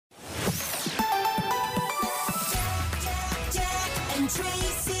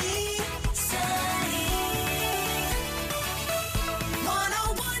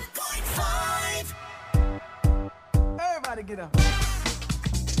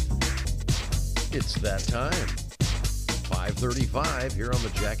It's that time. 5:35 here on the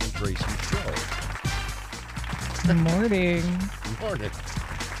Jack and Tracy Show. Good morning. Morning.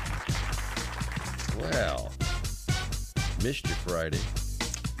 Well, missed you Friday,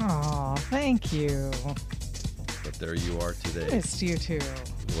 Aw, thank you. but there you are today. Missed you too.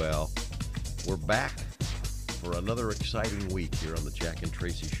 Well, we're back for another exciting week here on the Jack and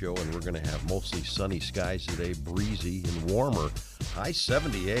Tracy Show, and we're going to have mostly sunny skies today, breezy and warmer. High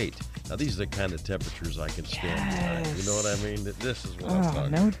 78. Now, these are the kind of temperatures I can stand behind. You know what I mean? This is what I'm talking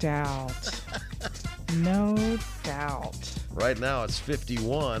about. No doubt. No doubt. Right now, it's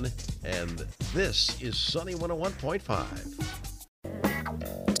 51, and this is Sunny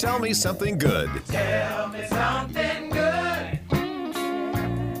 101.5. Tell me something good. Tell me something good.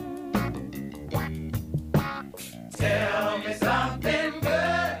 Tell me something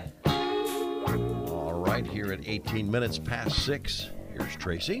good. All right, here at 18 minutes past 6, here's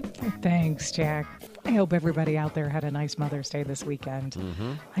Tracy. Thanks, Jack. I hope everybody out there had a nice Mother's Day this weekend.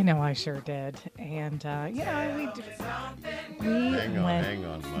 Mm-hmm. I know I sure did. And, we Hang went,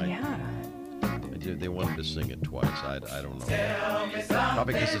 on, Mike. Yeah. They wanted to sing it twice. I don't know.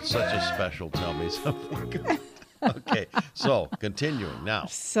 Probably because it's such a special Tell Me Something Good. Okay, so continuing now.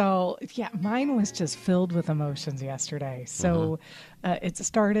 So, yeah, mine was just filled with emotions yesterday. So it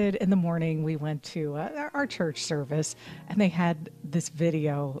started in the morning. We went to our church service, and they had this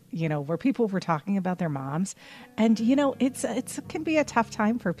video, where people were talking about their moms. And, it can be a tough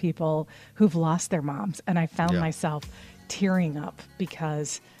time for people who've lost their moms. And I found myself tearing up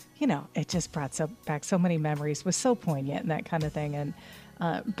because, it just brought back so many memories, was so poignant and that kind of thing. And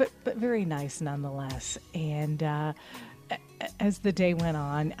but very nice nonetheless. And as the day went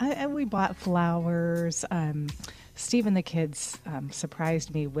on, we bought flowers. Steve and the kids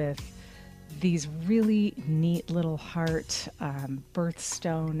surprised me with these really neat little heart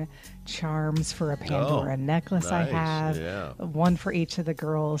birthstone charms for a Pandora necklace I nice. have. Yeah. One for each of the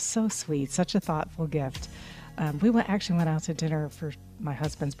girls. So sweet. Such a thoughtful gift. We actually went out to dinner for my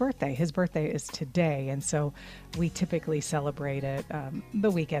husband's birthday. His birthday is today, and so we typically celebrate it the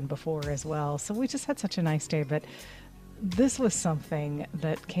weekend before as well. So we just had such a nice day, but this was something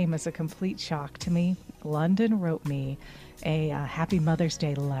that came as a complete shock to me. London wrote me a Happy Mother's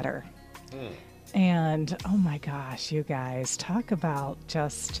Day letter. And oh my gosh, you guys, talk about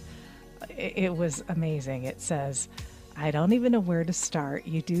it was amazing. It says, I don't even know where to start.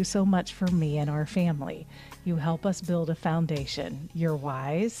 You do so much for me and our family. You help us build a foundation. You're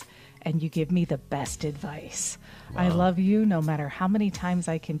wise, and you give me the best advice. Wow. I love you no matter how many times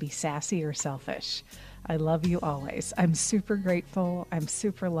I can be sassy or selfish. I love you always. I'm super grateful. I'm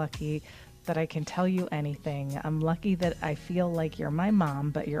super lucky that I can tell you anything. I'm lucky that I feel like you're my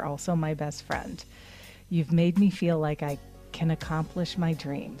mom, but you're also my best friend. You've made me feel like I can accomplish my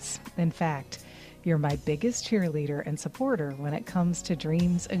dreams. In fact, you're my biggest cheerleader and supporter when it comes to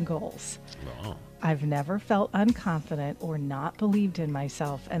dreams and goals. Wow. I've never felt unconfident or not believed in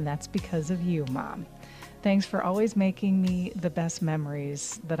myself, and that's because of you, Mom. Thanks for always making me the best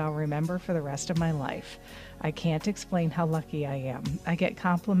memories that I'll remember for the rest of my life. I can't explain how lucky I am. I get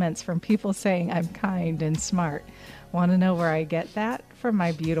compliments from people saying I'm kind and smart. Want to know where I get that? From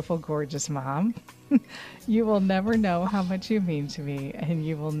my beautiful, gorgeous mom. You will never know how much you mean to me, and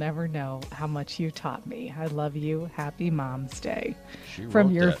you will never know how much you taught me. I love you. Happy Mom's Day. From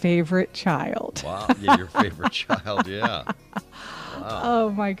your favorite child. Wow, yeah, your favorite child, yeah. Wow. Oh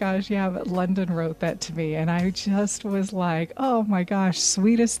my gosh, yeah, but London wrote that to me, and I just was like, oh my gosh,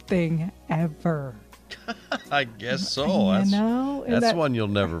 sweetest thing ever. I guess so. That's one you'll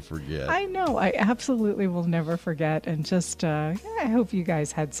never forget. I know. I absolutely will never forget. And just, I hope you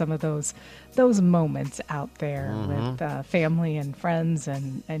guys had some of those moments out there with family and friends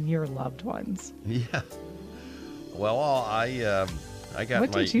and your loved ones. Yeah. Well, I got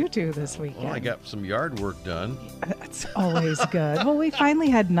What did you do this weekend? Well, I got some yard work done. That's always good. Well, we finally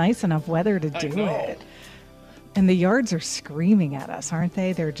had nice enough weather to do it. And the yards are screaming at us, aren't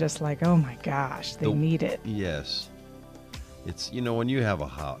they? They're just like, oh my gosh, they need it. Yes. It's, when you have a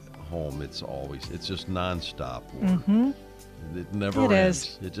home, it's just nonstop work. Mm-hmm. It never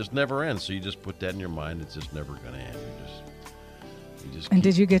ends. It just never ends. So you just put that in your mind. It's just never going to end. And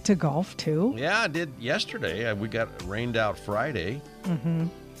did you get to golf too? Yeah, I did yesterday. We got rained out Friday. Mm-hmm.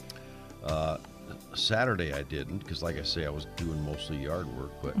 Saturday I didn't because, like I say, I was doing mostly yard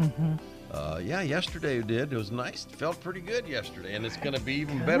work. But yesterday I did. It was nice. It felt pretty good yesterday, and it's going to be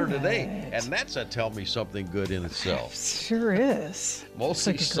even better today. And that's a tell me something good in itself. Sure is.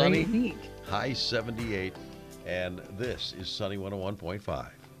 Mostly it's like sunny. A great week. High 78, and this is Sunny 101.5.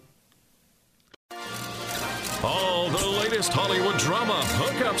 All the latest Hollywood drama,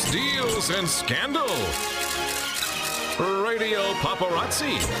 hookups, deals, and scandal. Radio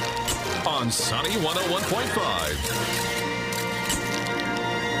Paparazzi on Sunny 101.5.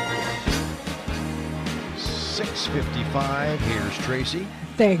 6:55. Here's Tracy.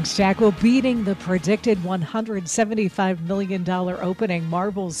 Thanks, Jack. Well, beating the predicted $175 million opening,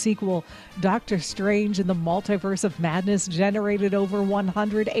 Marvel's sequel, Doctor Strange in the Multiverse of Madness, generated over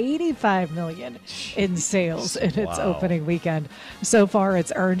 $185 million in sales in its opening weekend. So far,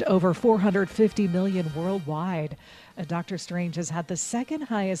 it's earned over $450 million worldwide. Doctor Strange has had the second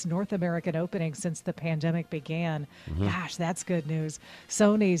highest North American opening since the pandemic began. Gosh, that's good news.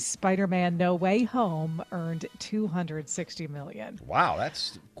 Sony's Spider-Man No Way Home earned $260 million. Wow,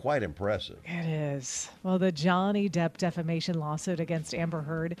 that's quite impressive. It is. Well, the Johnny Depp defamation lawsuit against Amber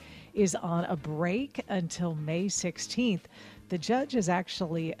Heard is on a break until May 16th. The judge is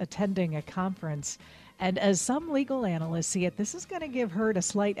actually attending a conference. And as some legal analysts see it, this is going to give Heard a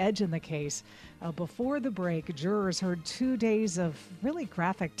slight edge in the case. Before the break, jurors heard 2 days of really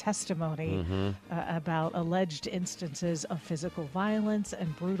graphic testimony about alleged instances of physical violence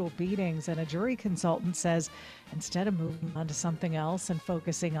and brutal beatings. And a jury consultant says instead of moving on to something else and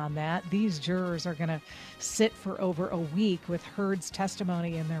focusing on that, these jurors are going to sit for over a week with Heard's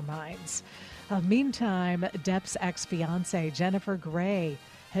testimony in their minds. Meantime, Depp's ex-fiancée, Jennifer Grey,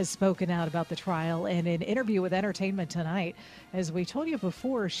 has spoken out about the trial in an interview with Entertainment Tonight. As we told you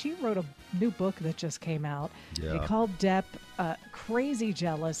before, she wrote a new book that just came out. They called Depp crazy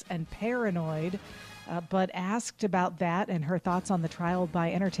jealous and paranoid. But asked about that and her thoughts on the trial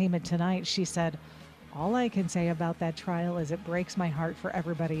by Entertainment Tonight, she said, "All I can say about that trial is it breaks my heart for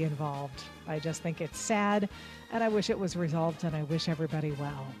everybody involved. I just think it's sad, and I wish it was resolved, and I wish everybody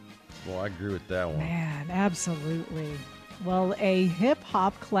well." Well, I agree with that one. Man, absolutely. Well, a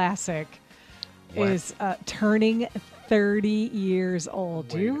hip-hop classic is turning 30 years old.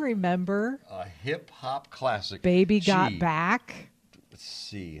 Do you remember? A hip-hop classic. Baby Got Back? Let's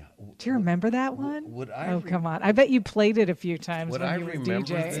see. Do you remember that one? Would I? Oh, come on. I bet you played it a few times Would when I you were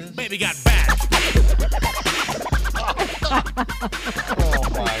remember DJ. this? Baby got back. Oh,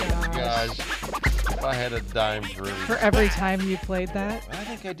 my gosh. If I had a dime For every time you played that? I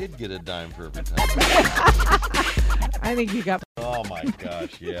think I did get a dime for every time. I think you got... Oh, my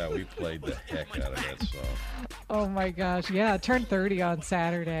gosh. Yeah, we played the heck out of that song. Oh, my gosh. Yeah, it turned 30 on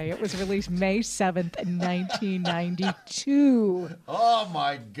Saturday. It was released May 7th, 1992. Oh,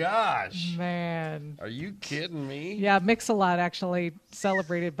 my gosh. Man. Are you kidding me? Yeah, Mix-a-Lot actually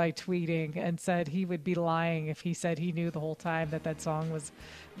celebrated by tweeting and said he would be lying if he said he knew the whole time that song was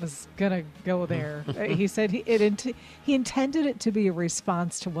going to go there. He said he intended it to be a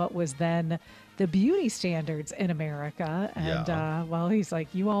response to what was then the beauty standards in America. And, well, he's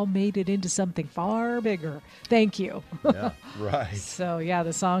like, you all made it into something far bigger. Thank you. Yeah, right. So, yeah,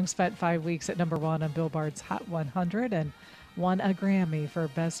 the song spent 5 weeks at number one on Billboard's Hot 100 and won a Grammy for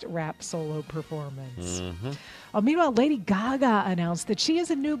Best Rap Solo Performance. Meanwhile, Lady Gaga announced that she has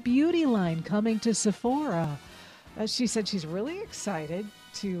a new beauty line coming to Sephora. She said she's really excited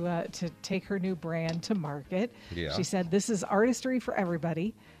to take her new brand to market. Yeah. She said this is artistry for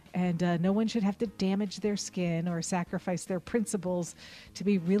everybody, and no one should have to damage their skin or sacrifice their principles to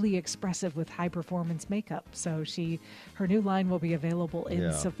be really expressive with high-performance makeup. So her new line will be available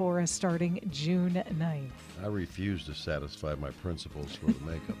in Sephora starting June 9th. I refuse to satisfy my principles for the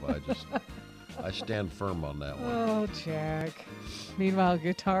makeup. I stand firm on that one. Oh, Jack. Meanwhile,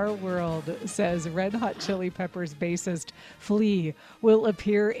 Guitar World says Red Hot Chili Peppers bassist Flea will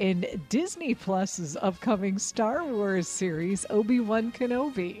appear in Disney Plus's upcoming Star Wars series, Obi-Wan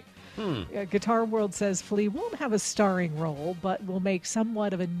Kenobi. Guitar World says Flea won't have a starring role, but will make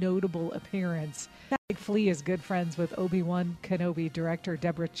somewhat of a notable appearance. Flea is good friends with Obi-Wan Kenobi director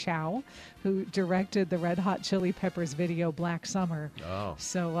Deborah Chow, who directed the Red Hot Chili Peppers video Black Summer. Oh.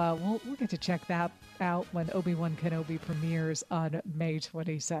 So we'll get to check that out when Obi-Wan Kenobi premieres on May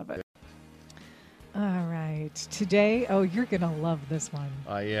 27th. All right. Today, you're going to love this one.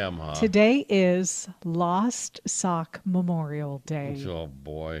 I am, huh? Today is Lost Sock Memorial Day. Oh,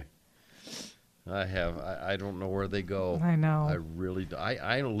 boy. I don't know where they go. I know. I really do.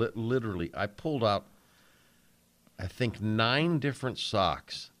 Literally, I pulled out, I think, 9 different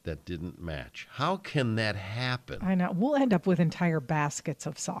socks that didn't match. How can that happen? I know. We'll end up with entire baskets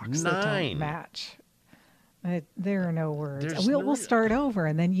of socks that 9. don't match. There are no words. There's We'll start over,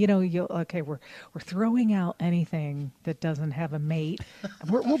 and then we're throwing out anything that doesn't have a mate.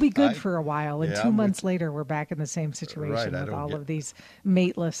 We'll be good for a while, and 2 months later we're back in the same situation with all of these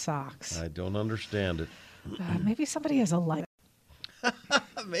mateless socks. I don't understand it. Maybe somebody has a light.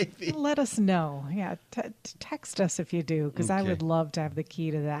 Maybe. Let us know. Yeah, text us if you do, because I Okay. would love to have the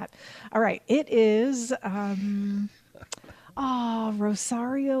key to that. All right, it is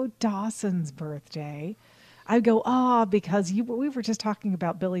Rosario Dawson's birthday. I go, because we were just talking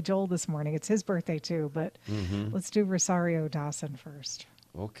about Billy Joel this morning. It's his birthday too, but let's do Rosario Dawson first.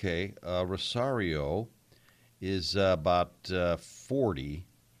 Okay. Rosario is about 40.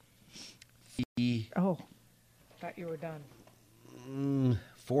 Oh, thought you were done.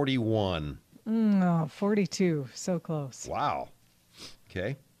 41. 42. So close. Wow.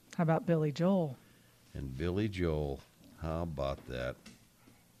 Okay. How about Billy Joel? And Billy Joel. How about that?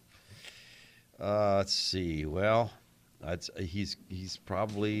 Let's see. Well, he's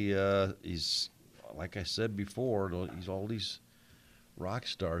probably he's like I said before. He's all these rock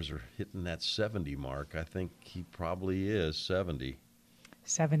stars are hitting that 70 mark. I think he probably is 70.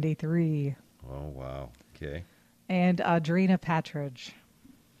 73. Oh wow. Okay. And Audrina Patridge.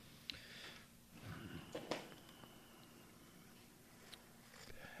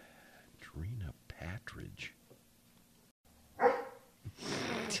 Trina Patridge.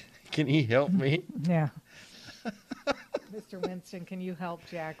 Can he help me? Yeah. Mr. Winston, can you help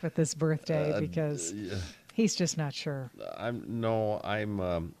Jack with this birthday? Because he's just not sure. I'm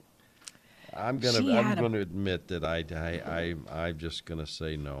She had a- gonna admit that I'm just gonna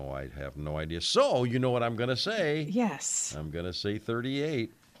say no. I have no idea. So you know what I'm gonna say? Yes. I'm gonna say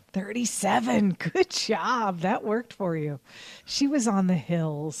 38. 37. Good job. That worked for you. She was on the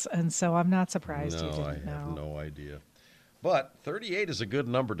hills, and so I'm not surprised you No, didn't I have know. no idea. But 38 is a good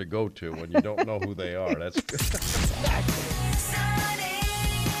number to go to when you don't know who they are. That's good. Sunny,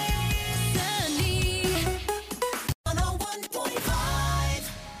 sunny,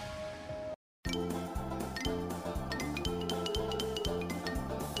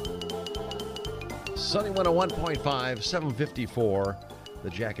 101.5. Sunny 101.5, 754, the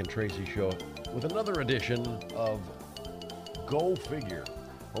Jack and Tracy Show, with another edition of Go Figure.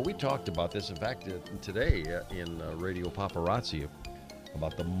 Well, we talked about this, in fact, today in Radio Paparazzi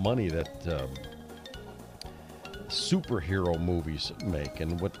about the money that superhero movies make.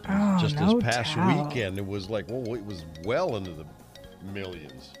 And what just no this past doubt. weekend, it was like, well, it was well into the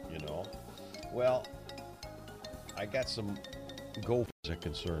millions, Well, I got some Go Figures that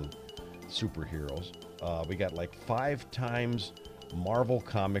concern superheroes. We got like 5 times Marvel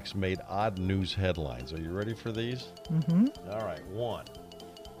Comics made odd news headlines. Are you ready for these? Mm-hmm. All right, 1.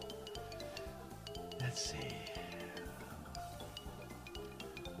 Let's see.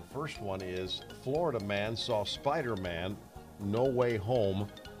 The first one is Florida man saw Spider-Man No Way Home.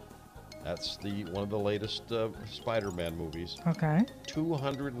 That's one of the latest Spider-Man movies. Okay.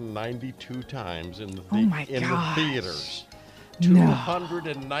 292 times in the Oh my in the gosh. theaters. No.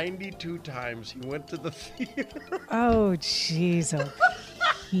 292 times he went to the theater. Oh, jeez. Oh,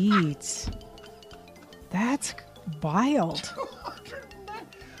 Pete. That's wild.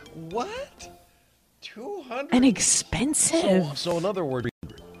 What? 200? And expensive. So in other words,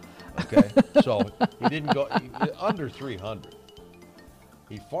 300. Okay, so he didn't go under 300.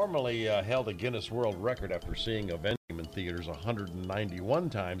 He formerly held a Guinness World Record after seeing Avengers in theaters 191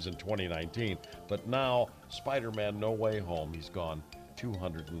 times in 2019. But now, Spider-Man No Way Home, he's gone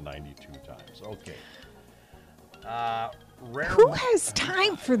 292 times. Okay. Rare. Who has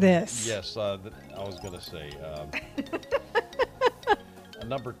time for this? Yes, I was going to say.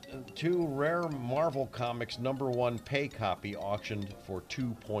 Number 2, Rare Marvel Comics #1 pay copy auctioned for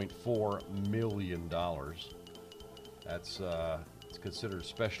 $2.4 million. That's it's considered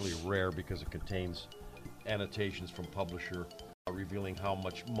especially rare because it contains annotations from publisher revealing how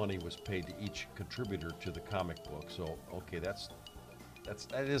much money was paid to each contributor to the comic book. So, okay,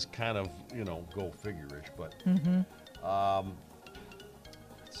 that is kind of, go figure-ish, but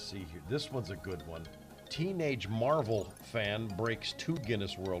let's see here. This one's a good one. Teenage Marvel fan breaks 2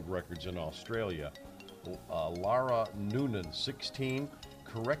 Guinness World Records in Australia. Lara Noonan, 16,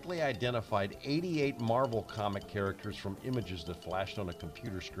 correctly identified 88 Marvel comic characters from images that flashed on a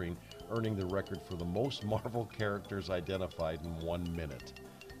computer screen, earning the record for the most Marvel characters identified in 1 minute.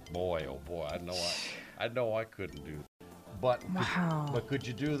 Boy, oh boy, I know I couldn't do that. Wow. But could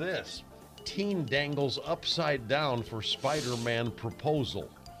you do this? Teen dangles upside down for Spider-Man proposal,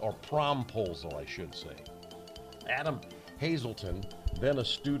 or promposal, I should say. Adam Hazelton, then a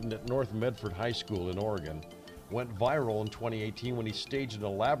student at North Medford High School in Oregon, went viral in 2018 when he staged an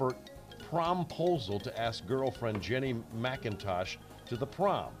elaborate promposal to ask girlfriend Jenny McIntosh to the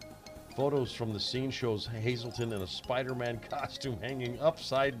prom. Photos from the scene shows Hazelton in a Spider-Man costume hanging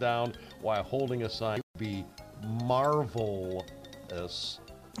upside down while holding a sign, "Be marvelous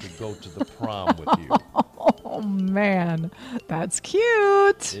to go to the prom with you." Oh, man, that's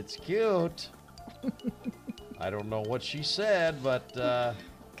cute. It's cute. I don't know what she said, but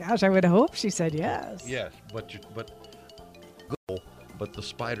Gosh, I would hope she said yes. yes, but go. But the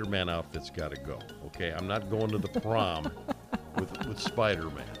Spider-Man outfit's got to go. Okay, I'm not going to the prom with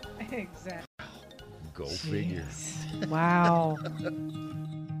Spider-Man. Exactly. Go figure. Wow.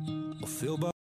 Phil Buck